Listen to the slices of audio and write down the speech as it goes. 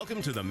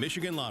Welcome to the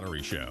Michigan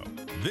Lottery Show.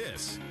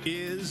 This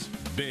is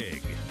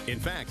big. In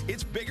fact,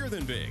 it's bigger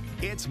than big.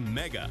 It's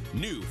mega.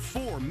 New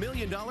 $4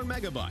 million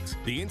Mega Bucks.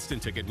 The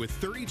instant ticket with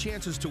 30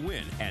 chances to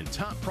win and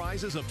top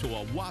prizes up to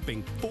a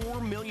whopping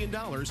 $4 million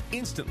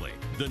instantly.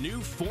 The new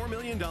 $4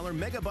 million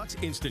Mega Bucks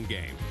instant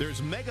game.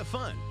 There's mega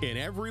fun in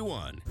every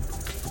one.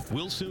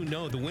 We'll soon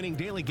know the winning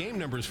daily game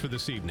numbers for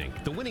this evening.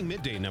 The winning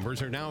midday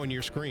numbers are now on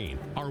your screen.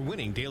 Our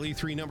winning daily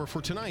 3 number for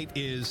tonight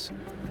is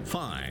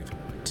 5,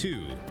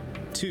 2,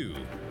 2.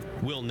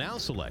 We'll now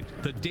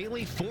select the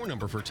daily 4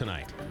 number for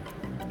tonight.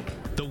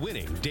 The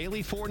winning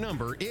daily 4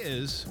 number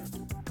is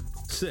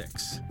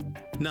 6,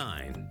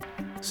 9,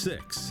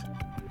 6,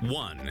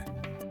 1.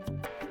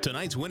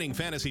 Tonight's winning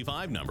Fantasy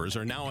 5 numbers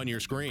are now on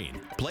your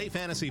screen. Play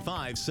Fantasy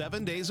 5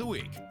 7 days a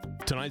week.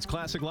 Tonight's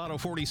Classic Lotto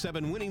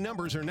 47 winning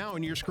numbers are now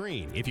on your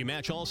screen. If you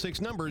match all 6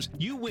 numbers,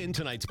 you win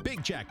tonight's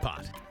big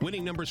jackpot.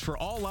 Winning numbers for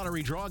all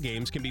lottery draw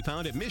games can be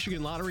found at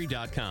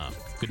MichiganLottery.com.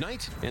 Good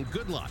night and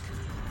good luck.